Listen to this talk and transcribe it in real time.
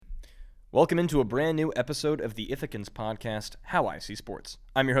Welcome into a brand new episode of the Ithacans podcast, How I See Sports.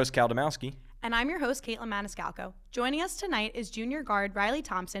 I'm your host, Dymowski. And I'm your host, Kaitlin Maniscalco. Joining us tonight is junior guard Riley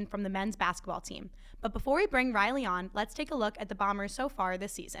Thompson from the men's basketball team. But before we bring Riley on, let's take a look at the Bombers so far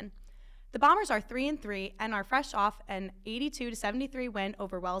this season. The Bombers are 3-3 and are fresh off an 82-73 win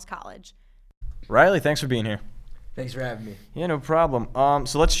over Wells College. Riley, thanks for being here. Thanks for having me. Yeah, no problem.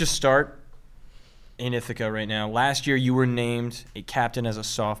 So let's just start in Ithaca right now. Last year, you were named a captain as a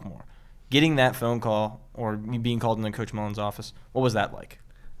sophomore. Getting that phone call or being called into Coach Mullen's office, what was that like?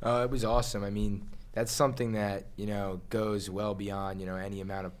 It was awesome. I mean, that's something that, goes well beyond, any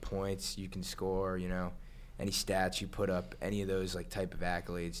amount of points you can score, any stats you put up, any of those type of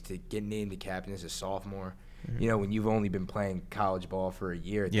accolades. To get named a captain as a sophomore, when you've only been playing college ball for a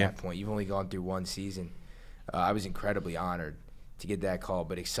year at that point, you've only gone through one season. I was incredibly honored to get that call,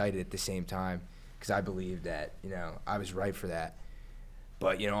 but excited at the same time because I believed that, I was right for that.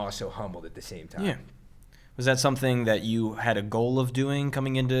 But, also humbled at the same time. Yeah. Was that something that you had a goal of doing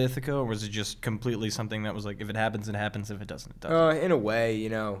coming into Ithaca, or was it just completely something that was like, if it happens, it happens, if it doesn't, it doesn't? In a way,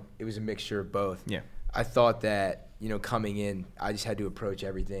 it was a mixture of both. Yeah. I thought that, coming in, I just had to approach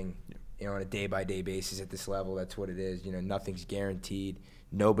everything, on a day-by-day basis at this level. That's what it is. Nothing's guaranteed.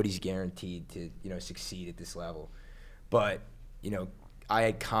 Nobody's guaranteed to, succeed at this level. But, I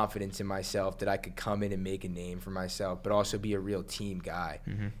had confidence in myself that I could come in and make a name for myself, but also be a real team guy.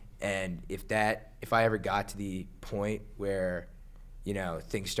 Mm-hmm. And if I ever got to the point where,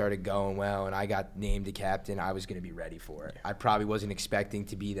 things started going well and I got named a captain, I was going to be ready for it. Yeah. I probably wasn't expecting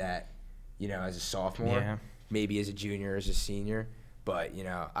to be that, as a sophomore, maybe as a junior, as a senior, but,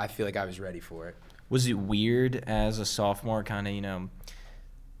 I feel like I was ready for it. Was it weird as a sophomore kind of,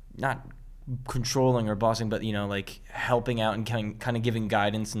 not controlling or bossing, but helping out and kind of giving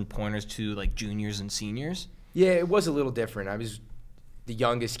guidance and pointers to juniors and seniors? Yeah, it was a little different. I was the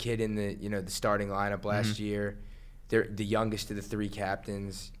youngest kid in the the starting lineup last year. They're the youngest of the three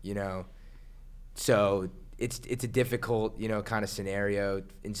captains. So it's a difficult kind of scenario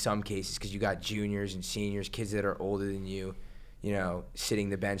in some cases because you got juniors and seniors, kids that are older than you, sitting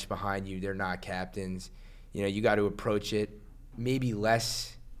the bench behind you. They're not captains. You got to approach it maybe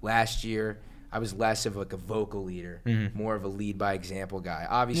less. Last year, I was less of a vocal leader, more of a lead by example guy.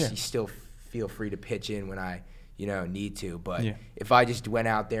 Obviously, still feel free to pitch in when I, need to. But if I just went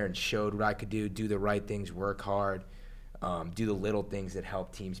out there and showed what I could do the right things, work hard, do the little things that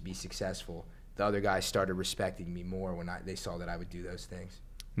help teams be successful, the other guys started respecting me more when they saw that I would do those things.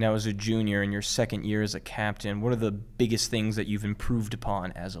 Now, as a junior in your second year as a captain, what are the biggest things that you've improved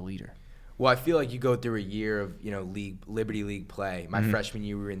upon as a leader? Well, I feel like you go through a year of, Liberty League play. My freshman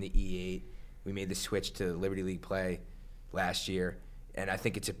year, we were in the E8. We made the switch to Liberty League play last year, and I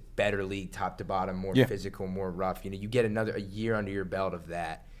think it's a better league, top to bottom, more physical, more rough. You get a year under your belt of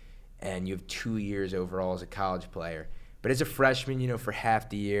that, and you have 2 years overall as a college player. But as a freshman, for half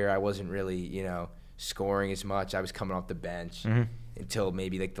the year, I wasn't really, scoring as much. I was coming off the bench until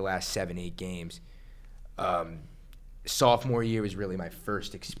maybe the last 7-8 games. Sophomore year was really my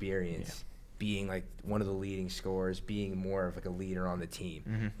first experience being one of the leading scorers, being more of a leader on the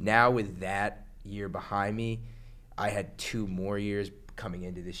team. Now with that year behind me, I had 2 more years coming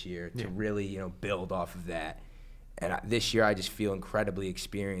into this year to really, build off of that. And this year I just feel incredibly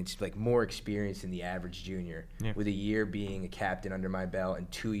experienced, more experienced than the average junior. With a year being a captain under my belt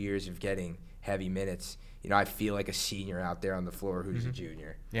and 2 years of getting heavy minutes, I feel like a senior out there on the floor who's a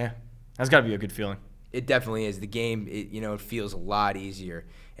junior. Yeah, that's got to be a good feeling. It definitely is. The game, it feels a lot easier,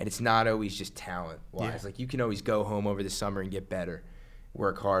 and it's not always just talent-wise. You can always go home over the summer and get better,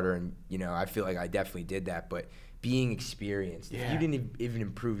 work harder, and, I feel like I definitely did that. But being experienced, if you didn't even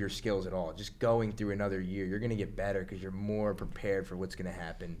improve your skills at all, just going through another year, you're going to get better because you're more prepared for what's going to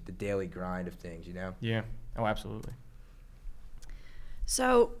happen, the daily grind of things, Yeah. Oh, absolutely.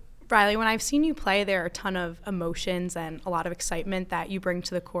 So, Riley, when I've seen you play, there are a ton of emotions and a lot of excitement that you bring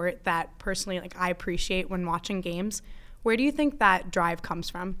to the court that personally, I appreciate when watching games. Where do you think that drive comes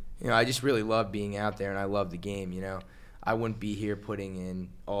from? I just really love being out there, and I love the game, I wouldn't be here putting in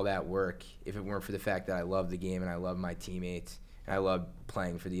all that work if it weren't for the fact that I love the game and I love my teammates and I love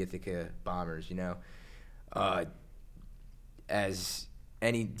playing for the Ithaca Bombers, As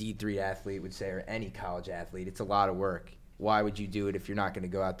any D3 athlete would say, or any college athlete, it's a lot of work. Why would you do it if you're not going to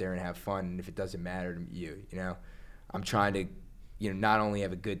go out there and have fun and if it doesn't matter to you, I'm trying to, not only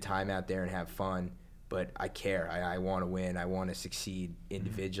have a good time out there and have fun, but I care. I want to win. I want to succeed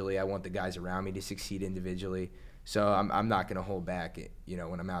individually. I want the guys around me to succeed individually. So I'm not going to hold back,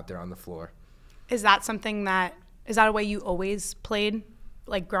 when I'm out there on the floor. Is that a way you always played,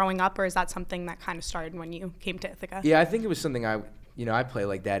 growing up, or is that something that kind of started when you came to Ithaca? Yeah, I think it was something I I play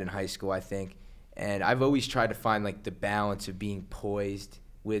like that in high school, I think. And I've always tried to find, like, the balance of being poised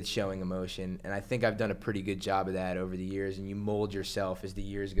with showing emotion. And I think I've done a pretty good job of that over the years. And you mold yourself as the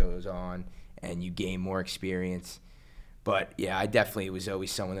years goes on and you gain more experience. But, yeah, I definitely was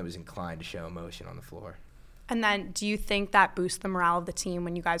always someone that was inclined to show emotion on the floor. And then do you think that boosts the morale of the team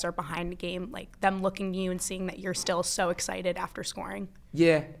when you guys are behind the game, like them looking at you and seeing that you're still so excited after scoring?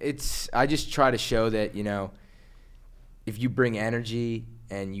 Yeah, I just try to show that, if you bring energy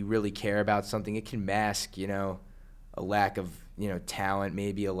and you really care about something, it can mask, a lack of, talent,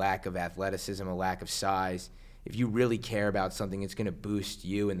 maybe a lack of athleticism, a lack of size. If you really care about something, it's going to boost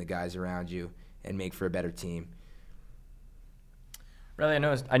you and the guys around you and make for a better team. Riley,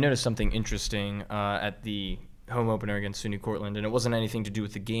 I noticed something interesting at the home opener against SUNY Cortland, and it wasn't anything to do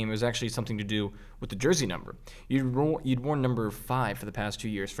with the game. It was actually something to do with the jersey number. You'd worn number 5 for the past 2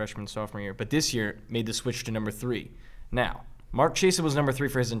 years, freshman and sophomore year, but this year made the switch to number 3. Now, Mark Chasen was number 3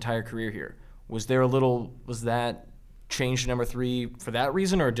 for his entire career here. Was that changed to number 3 for that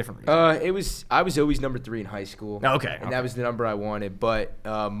reason or a different reason? I was always number 3 in high school. Okay. And that was the number I wanted. But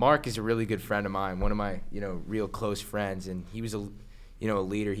Mark is a really good friend of mine, one of my, real close friends, and he was a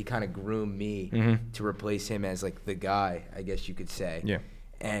leader. He kind of groomed me to replace him as, like, the guy, I guess you could say. Yeah.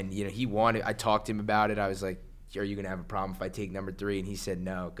 And, I talked to him about it. I was like, are you going to have a problem if I take number 3? And he said,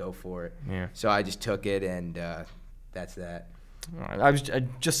 no, go for it. Yeah. So I just took it, and that's that. All right. I was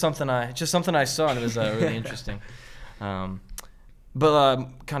just something I saw, and it was really interesting. But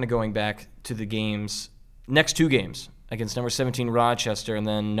kind of going back to the games, next 2 games against number 17 Rochester and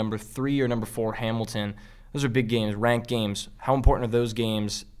then number 3 or number 4 Hamilton. Those are big games, ranked games. How important are those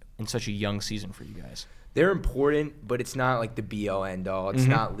games in such a young season for you guys? They're important, but it's not like the be-all, end-all. It's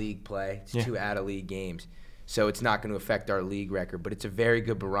not league play. It's 2 out-of-league games. So it's not going to affect our league record, but it's a very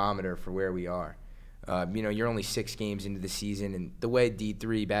good barometer for where we are. You're only 6 games into the season, and the way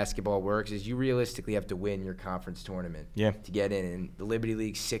D3 basketball works is you realistically have to win your conference tournament to get in. And the Liberty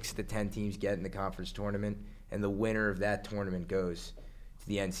League, 6 of the 10 teams get in the conference tournament, and the winner of that tournament goes to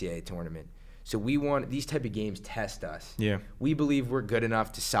the NCAA tournament. So we want these type of games test us. Yeah. We believe we're good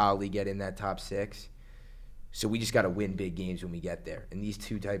enough to solidly get in that top 6. So we just got to win big games when we get there. And these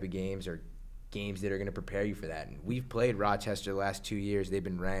 2 type of games are games that are going to prepare you for that. And we've played Rochester the last 2 years. They've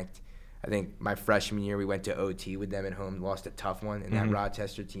been ranked. I think my freshman year we went to OT with them at home, lost a tough one, and that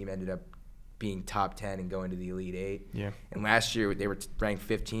Rochester team ended up being top 10 and going to the Elite 8. Yeah. And last year they were ranked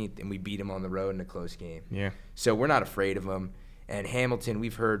 15th, and we beat them on the road in a close game. Yeah. So we're not afraid of them. And Hamilton,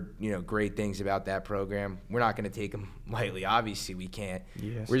 we've heard, great things about that program. We're not going to take them lightly. Obviously, we can't.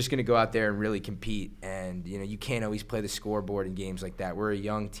 Yes. We're just going to go out there and really compete. And, you can't always play the scoreboard in games like that. We're a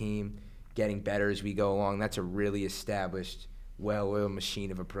young team getting better as we go along. That's a really established, well-oiled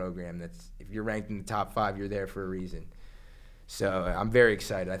machine of a program. That's if you're ranked in the top 5, you're there for a reason. So I'm very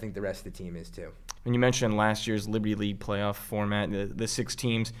excited. I think the rest of the team is too. And you mentioned last year's Liberty League playoff format, the 6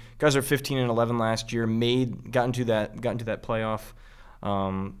 teams. Guys are 15-11 last year. Got into that playoff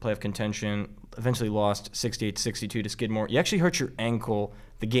contention. Eventually lost 68-62 to Skidmore. You actually hurt your ankle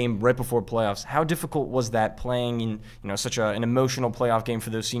the game right before playoffs. How difficult was that playing in such an emotional playoff game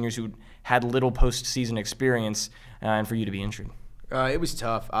for those seniors who had little postseason experience, and for you to be injured? It was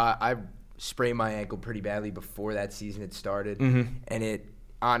tough. I sprained my ankle pretty badly before that season had started, and it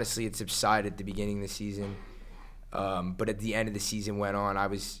subsided at the beginning of the season. But at the end of the season went on, I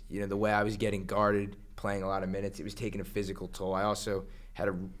was, the way I was getting guarded, playing a lot of minutes, it was taking a physical toll. I also had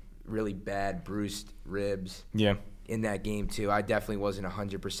a really bad bruised ribs in that game too. I definitely wasn't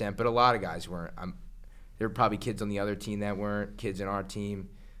 100%, but a lot of guys weren't. There were probably kids on the other team that weren't, kids on our team,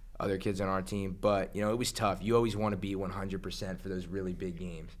 other kids on our team. But, it was tough. You always want to be 100% for those really big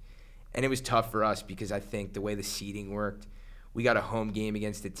games. And it was tough for us because I think the way the seeding worked, we got a home game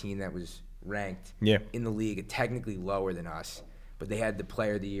against a team that was ranked in the league, technically lower than us, but they had the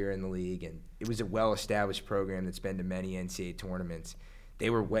player of the year in the league, and it was a well-established program that's been to many NCAA tournaments. They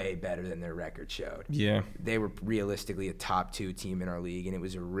were way better than their record showed. Yeah. They were realistically a top 2 team in our league, and it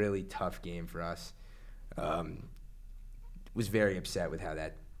was a really tough game for us. Was very upset with how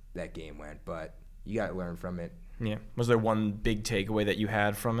that game went, but you got to learn from it. Yeah. Was there one big takeaway that you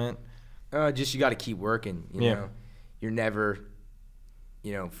had from it? Just you got to keep working. You know, you're never,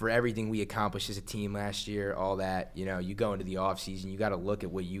 for everything we accomplished as a team last year, all that, you go into the off season, you got to look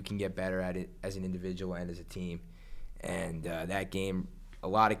at what you can get better at it as an individual and as a team. And that game, a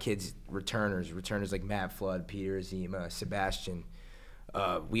lot of kids, returners like Matt Flood, Peter Azima, Sebastian,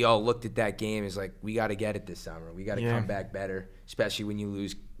 we all looked at that game as like, we got to get it this summer. We got to come back better, especially when you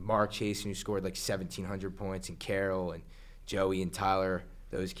lose Mark Chasen, who scored like 1,700 points, and Carroll and Joey and Tyler,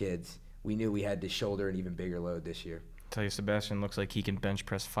 those kids. We knew we had to shoulder an even bigger load this year. Tell you, Sebastian looks like he can bench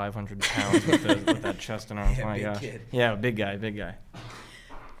press 500 pounds with that chest and arms. Yeah, My big gosh. kid. Yeah, big guy.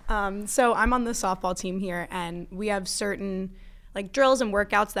 So I'm on the softball team here, and we have certain drills and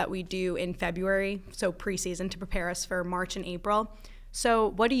workouts that we do in February, so preseason, to prepare us for March and April.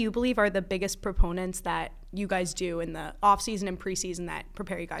 So what do you believe are the biggest proponents that you guys do in the off-season and preseason that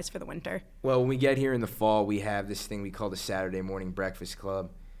prepare you guys for the winter? Well, when we get here in the fall, we have this thing we call the Saturday Morning Breakfast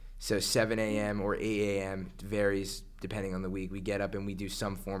Club. So 7 a.m. or 8 a.m. varies depending on the week. We get up and we do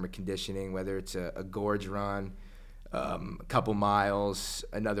some form of conditioning, whether it's a gorge run, a couple miles,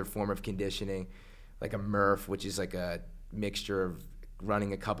 another form of conditioning, like a Murph, which is like a mixture of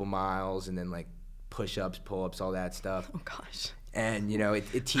running a couple miles and then like push-ups, pull-ups, all that stuff. Oh, gosh. And,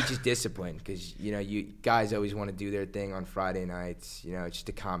 it teaches discipline because, you guys always want to do their thing on Friday nights. It's just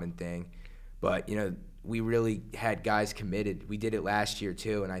a common thing. But, we really had guys committed. We did it last year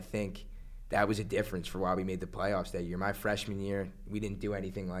too, and I think that was a difference for why we made the playoffs that year. My freshman year, we didn't do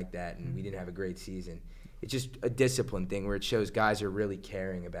anything like that, and we didn't have a great season. It's just a discipline thing where it shows guys are really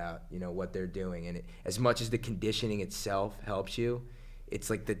caring about, what they're doing. And as much as the conditioning itself helps you,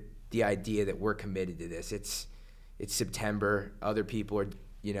 it's like the idea that we're committed to this. It's September. Other people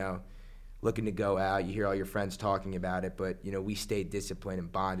are, looking to go out. You hear all your friends talking about it, but, we stayed disciplined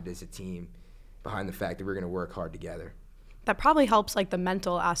and bonded as a team behind the fact that we're going to work hard together. That probably helps the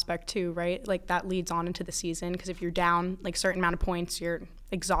mental aspect too, right? That leads on into the season, because if you're down certain amount of points, you're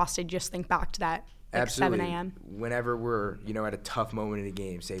exhausted. Just think back to that Absolutely. 7 a.m. Whenever we're, at a tough moment in a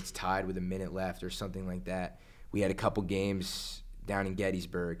game, say it's tied with a minute left or something like that, we had a couple games down in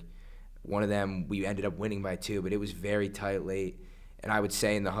Gettysburg. One of them we ended up winning by 2, but it was very tight late. And I would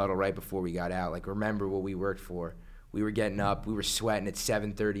say in the huddle right before we got out, remember what we worked for. We were getting up, we were sweating at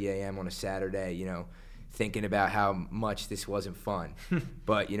 7:30 a.m. on a Saturday, thinking about how much this wasn't fun.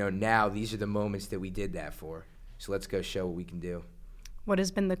 But, now these are the moments that we did that for. So let's go show what we can do. What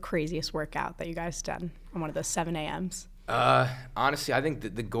has been the craziest workout that you guys done on one of those 7 a.m.s? Honestly, I think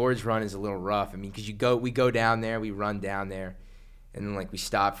the gorge run is a little rough. I mean, because we go down there, we run down there, and then we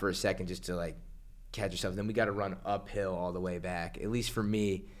stop for a second just to catch yourself. Then we got to run uphill all the way back. At least for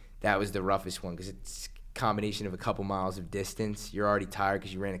me, that was the roughest one because it's a combination of a couple miles of distance. You're already tired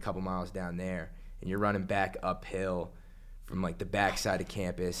because you ran a couple miles down there, and you're running back uphill from the backside of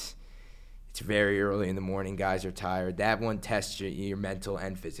campus. It's very early in the morning. Guys are tired. That one tests your mental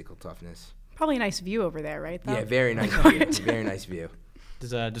and physical toughness. Probably a nice view over there, right? Though? Yeah, very nice view. Very nice view.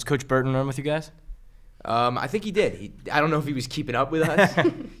 Does Coach Burton run with you guys? I think he did. I don't know if he was keeping up with us.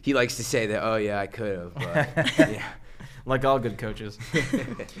 He likes to say that, oh, yeah, I could have. But, yeah. Like all good coaches.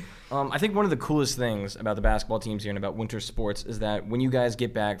 I think one of the coolest things about the basketball teams here and about winter sports is that when you guys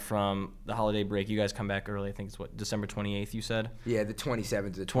get back from the holiday break, you guys come back early. I think it's December 28th, you said? Yeah, the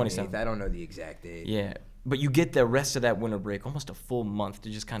 27th to the 28th. I don't know the exact date. Yeah. But you get the rest of that winter break, almost a full month, to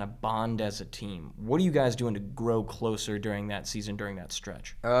just kind of bond as a team. What are you guys doing to grow closer during that season, during that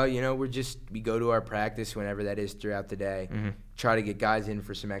stretch? We go to our practice whenever that is throughout the day, try to get guys in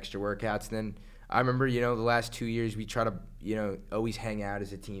for some extra workouts. And then I remember, the last 2 years we try to, always hang out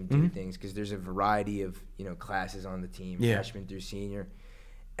as a team, do things, because there's a variety of, classes on the team, freshman through senior.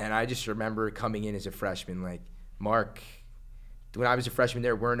 And I just remember coming in as a freshman, Mark, when I was a freshman,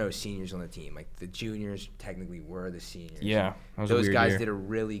 there were no seniors on the team. The juniors technically were the seniors. Yeah, that was a those weird guys year. did a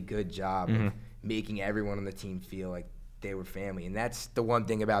really good job of making everyone on the team feel like they were family. And that's the one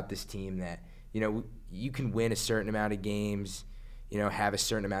thing about this team that, you can win a certain amount of games, have a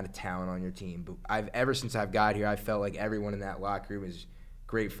certain amount of talent on your team. But ever since I've got here, I felt like everyone in that locker room is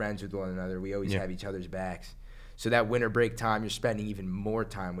great friends with one another. We always have each other's backs. So that winter break time, you're spending even more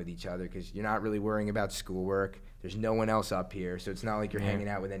time with each other because you're not really worrying about schoolwork. There's no one else up here, so it's not like you're hanging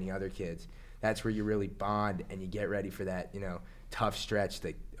out with any other kids. That's where you really bond and you get ready for that, tough stretch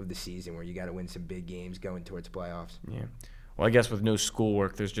of the season where you got to win some big games going towards playoffs. Yeah. Well, I guess with no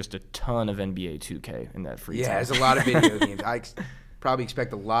schoolwork, there's just a ton of NBA 2K in that free time. Yeah, there's a lot of video games. I probably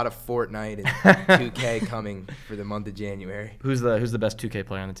expect a lot of Fortnite and 2K coming for the month of January. Who's the best 2K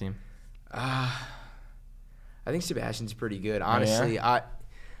player on the team? I think Sebastian's pretty good. Honestly,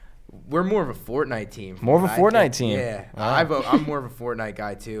 we're more of a Fortnite team. More of a Fortnite team. Yeah, wow. I'm more of a Fortnite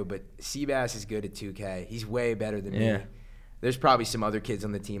guy too, but Seabass is good at 2K. He's way better than me. There's probably some other kids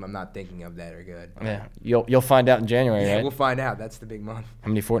on the team I'm not thinking of that are good. Yeah, you'll find out in January, right? right? We'll find out. That's the big month. How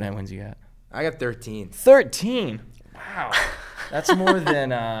many Fortnite wins you got? I got 13. 13? Wow. That's more than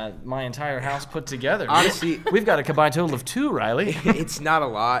my entire house put together. Honestly, we've got a combined total of 2, Riley. It's not a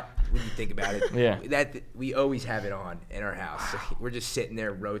lot when you think about it. Yeah. That we always have it on in our house. We're just sitting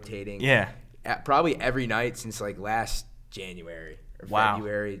there rotating. Yeah. Probably every night since last January or Wow.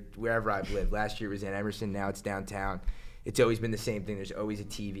 February, wherever I've lived. Last year was in Emerson. Now it's downtown. it's always been the same thing. There's always a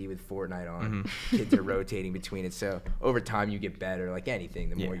TV with Fortnite on. Kids are rotating between it. So over time, you get better. Like anything,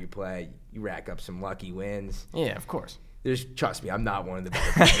 the more you play, you rack up some lucky wins. Yeah, of course. Trust me, I'm not one of the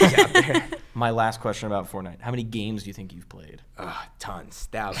better players out there. My last question about Fortnite. How many games do you think you've played? Tons.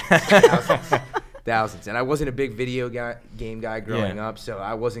 Thousands. And I wasn't a big video game guy growing up, so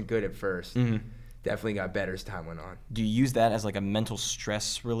I wasn't good at first. Definitely got better as time went on. Do you use that as like a mental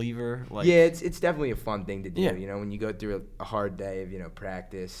stress reliever? Yeah, it's definitely a fun thing to do. You know, when you go through a hard day of,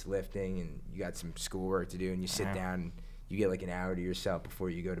 practice, lifting, and you got some schoolwork to do, and you sit down and you get like an hour to yourself before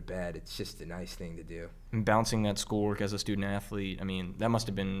you go to bed. It's just a nice thing to do. And balancing that schoolwork as a student athlete, I mean, that must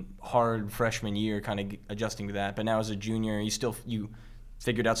have been hard freshman year, kind of adjusting to that. But now as a junior, you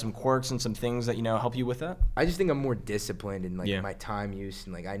figured out some quirks and some things that, help you with that? I just think I'm more disciplined in my time use,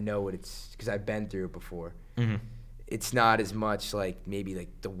 and I know what it's, because I've been through it before. It's not as much maybe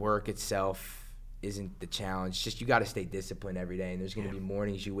the work itself isn't the challenge. It's just you got to stay disciplined every day, and there's going to be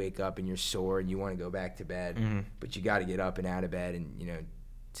mornings you wake up and you're sore and you want to go back to bed, but you got to get up and out of bed, and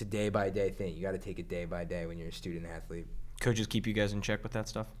it's a day by day thing. You got to take it day by day when you're a student athlete. Coaches keep you guys in check with that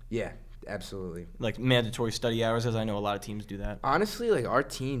stuff? Yeah, absolutely. Like mandatory study hours, as I know a lot of teams do that. Honestly, our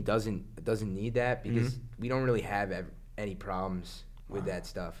team doesn't need that because we don't really have any problems with that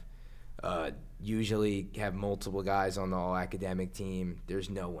stuff. Usually have multiple guys on the all-academic team.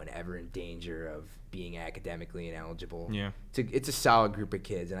 There's no one ever in danger of being academically ineligible. Yeah. It's a solid group of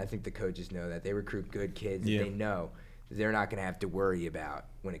kids, and I think the coaches know that. They recruit good kids that they know that they're not going to have to worry about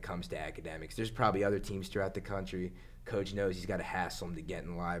when it comes to academics. There's probably other teams throughout the country. Coach knows he's got to hassle them to get in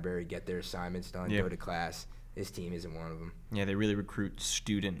the library, get their assignments done, go to class. This team isn't one of them. Yeah, they really recruit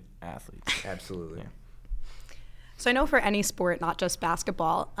student athletes. Absolutely. Yeah. So I know for any sport, not just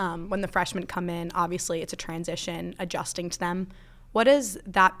basketball, when the freshmen come in, obviously it's a transition, adjusting to them. What has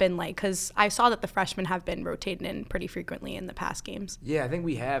that been like? Because I saw that the freshmen have been rotated in pretty frequently in the past games. Yeah, I think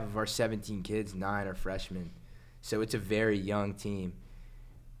we have, of our 17 kids, 9 are freshmen. So it's a very young team.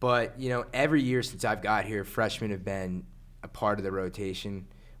 But, every year since I've got here, freshmen have been a part of the rotation.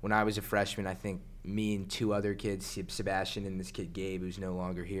 When I was a freshman, I think me and 2 other kids, Sebastian and this kid Gabe, who's no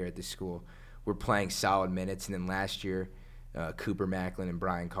longer here at the school, were playing solid minutes. And then last year, Cooper Macklin and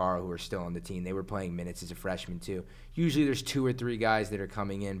Brian Carl, who are still on the team, they were playing minutes as a freshman too. Usually there's 2 or 3 guys that are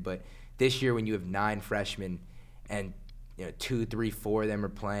coming in, but this year when you have 9 freshmen and 2, 3, 4 of them are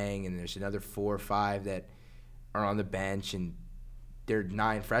playing, and there's another 4 or 5 that are on the bench, and they're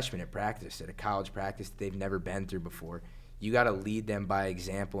 9 freshmen at practice, at a college practice that they've never been through before. You got to lead them by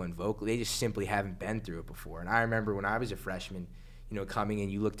example and vocal. They just simply haven't been through it before. And I remember when I was a freshman, coming in,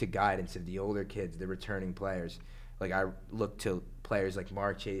 you look to guidance of the older kids, the returning players. Like I looked to players like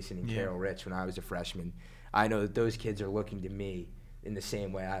Mark Chasen and Carol Rich when I was a freshman. I know that those kids are looking to me in the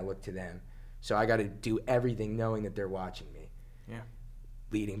same way I look to them. So I got to do everything knowing that they're watching me. Yeah.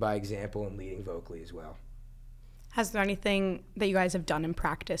 Leading by example and leading vocally as well. Has there anything that you guys have done in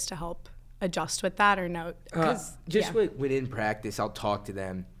practice to help adjust with that, or no? Within practice, I'll talk to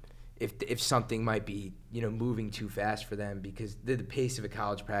them if something might be moving too fast for them, because the pace of a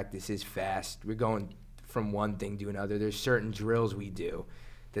college practice is fast. We're going from one thing to another. There's certain drills we do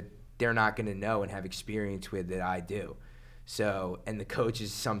that they're not going to know and have experience with that I do. So, and the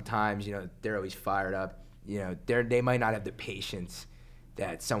coaches sometimes, they're always fired up. They might not have the patience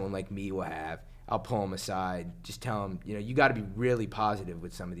that someone like me will have. I'll pull them aside, just tell them, you got to be really positive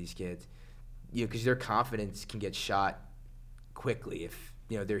with some of these kids, because their confidence can get shot quickly if,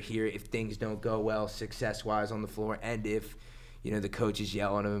 they're here, if things don't go well success-wise on the floor, and if, the coaches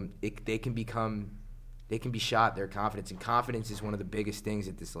yell at them, they can be shot, their confidence. And confidence is one of the biggest things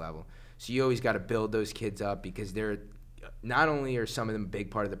at this level. So you always got to build those kids up, because they're not only are some of them a big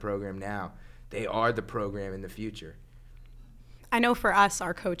part of the program now, they are the program in the future. I know for us,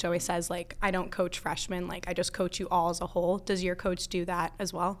 our coach always says, I don't coach freshmen, I just coach you all as a whole. Does your coach do that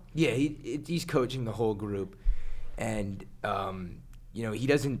as well? Yeah, he's coaching the whole group. And,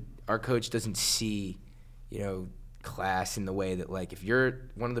 our coach doesn't see, class in the way that, if you're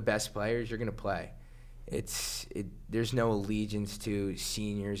one of the best players, you're going to play. There's no allegiance to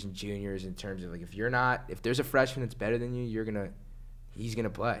seniors and juniors in terms of, if there's a freshman that's better than you, he's going to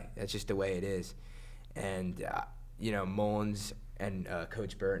play. That's just the way it is. And, Mullins and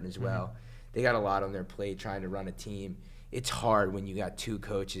Coach Burton as well, they got a lot on their plate trying to run a team. It's hard when you got 2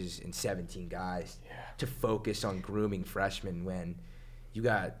 coaches and 17 guys to focus on grooming freshmen when you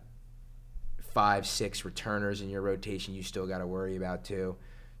got 5, 6 returners in your rotation you still got to worry about too.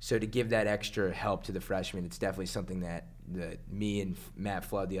 So to give that extra help to the freshmen, it's definitely something that me and Matt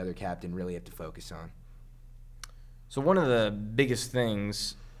Flood, the other captain, really have to focus on. So one of the biggest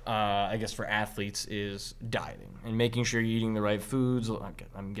things I guess for athletes is dieting and making sure you're eating the right foods.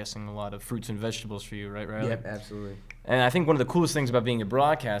 I'm guessing a lot of fruits and vegetables for you, right, Riley? Yep, absolutely. And I think one of the coolest things about being a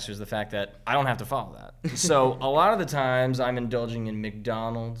broadcaster is the fact that I don't have to follow that. So a lot of the times I'm indulging in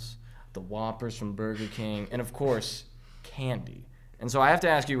McDonald's, the Whoppers from Burger King, and of course, candy. And so I have to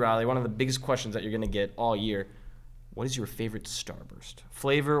ask you, Riley, one of the biggest questions that you're going to get all year, what is your favorite Starburst?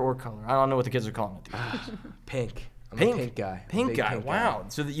 Flavor or color? I don't know what the kids are calling it these days. Pink. I'm Pink. a pink guy. Pink guy. Wow.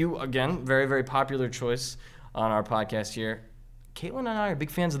 So that you, again, very, very popular choice on our podcast here. Kaitlin and I are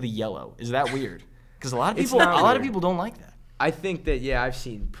big fans of the yellow. Is that weird? Because a lot of people don't like that. I think that, I've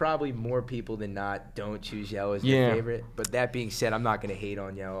seen probably more people than not don't choose yellow as their favorite. But that being said, I'm not going to hate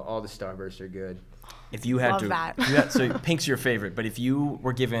on yellow. All the Starbursts are good. If you had Love that. So pink's your favorite, but if you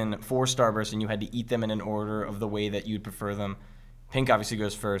were given 4 Starbursts and you had to eat them in an order of the way that you'd prefer them, pink obviously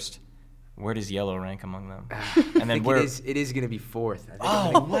goes first. Where does yellow rank among them? And then it is going to be 4th.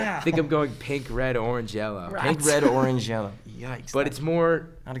 I think I'm going pink, red, orange, yellow. Right. Pink, red, orange, yellow. Yikes. But it's more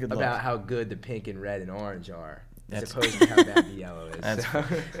not a good about look. how good the pink and red and orange are, as opposed to how bad the yellow is.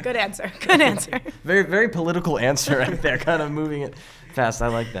 Good answer. Good answer. Very, very political answer right there, kind of moving it fast. I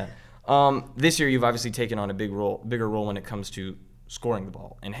like that. This year, you've obviously taken on a bigger role when it comes to scoring the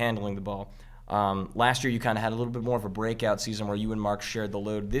ball and handling the ball. Last year, you kind of had a little bit more of a breakout season where you and Mark shared the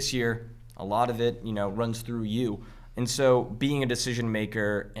load. This year, a lot of it, runs through you. And so being a decision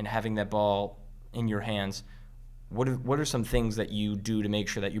maker and having that ball in your hands, what are some things that you do to make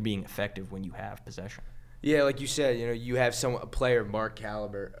sure that you're being effective when you have possession? Yeah, like you said, you have a player of Mark's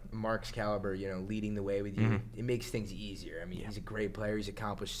caliber, leading the way with you. Mm-hmm. It makes things easier. I mean, he's a great player. He's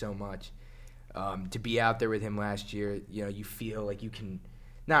accomplished so much. To be out there with him last year, you feel like you can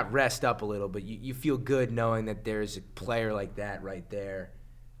not rest up a little, but you feel good knowing that there's a player like that right there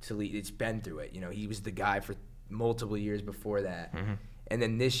to lead. It's been through it. He was the guy for multiple years before that. Mm-hmm. And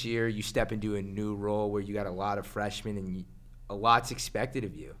then this year, you step into a new role where you got a lot of freshmen and a lot's expected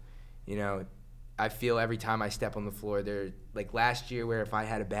of you. I feel every time I step on the floor, like last year where if I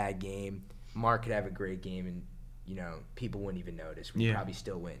had a bad game, Mark could have a great game and, people wouldn't even notice. We'd probably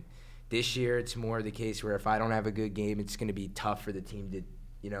still win. This year, it's more the case where if I don't have a good game, it's going to be tough for the team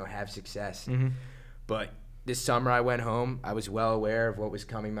to, have success. Mm-hmm. But this summer I went home. I was well aware of what was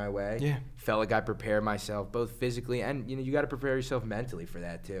coming my way. Yeah. Felt like I prepared myself both physically and, you got to prepare yourself mentally for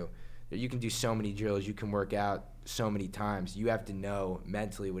that too. You can do so many drills. You can work out so many times. You have to know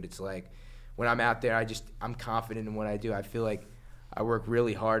mentally what it's like. When I'm out there, I'm confident in what I do. I feel like I work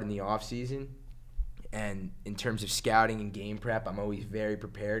really hard in the off season, and in terms of scouting and game prep, I'm always very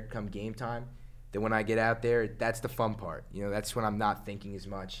prepared come game time. Then when I get out there, that's the fun part. That's when I'm not thinking as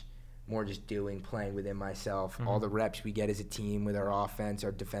much, more just playing within myself. Mm-hmm. All the reps we get as a team with our offense,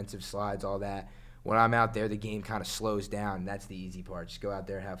 our defensive slides, all that. When I'm out there, the game kind of slows down. That's the easy part. Just go out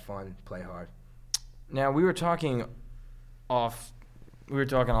there, have fun, play hard. Now, we were talking off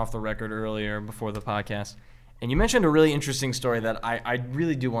the record earlier before the podcast, and you mentioned a really interesting story that I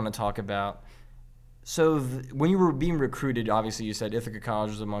really do want to talk about. So when you were being recruited, obviously you said Ithaca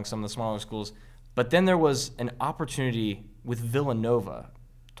College was among some of the smaller schools, but then there was an opportunity with Villanova.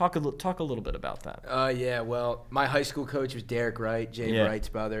 Talk a little bit about that. Yeah, well, my high school coach was Derek Wright, Jay Wright's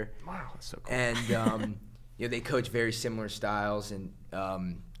brother. Wow, that's so cool. And they coach very similar styles, and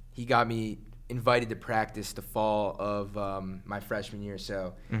he got me invited to practice the fall of my freshman year.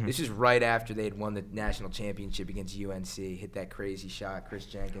 So this is right after they had won the national championship against UNC, hit that crazy shot, Chris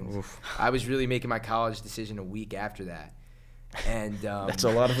Jenkins. Oof. I was really making my college decision a week after that. And that's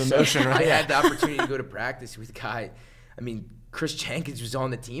a lot of emotion, right? I had the opportunity to go to practice with a guy. I mean, Chris Jenkins was on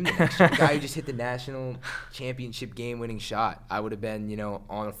the team the next year. The guy who just hit the national championship game-winning shot. I would have been,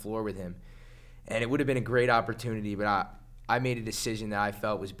 on the floor with him. And it would have been a great opportunity, but I made a decision that I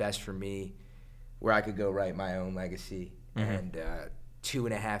felt was best for me, where I could go write my own legacy. Mm-hmm. And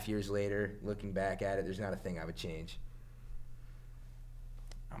 2.5 years later, looking back at it, there's not a thing I would change.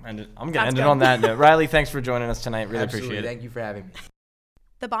 I'm going to end it on that note. Riley, thanks for joining us tonight. Really appreciate it. Thank you for having me.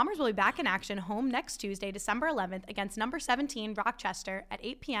 The Bombers will be back in action home next Tuesday, December 11th against number 17 Rochester at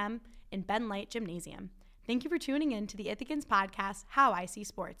 8 p.m. in Ben Light Gymnasium. Thank you for tuning in to the Ithacans podcast, How I See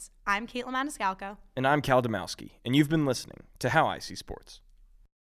Sports. I'm Kaitlin Maniscalco. And I'm Dymowski, and you've been listening to How I See Sports.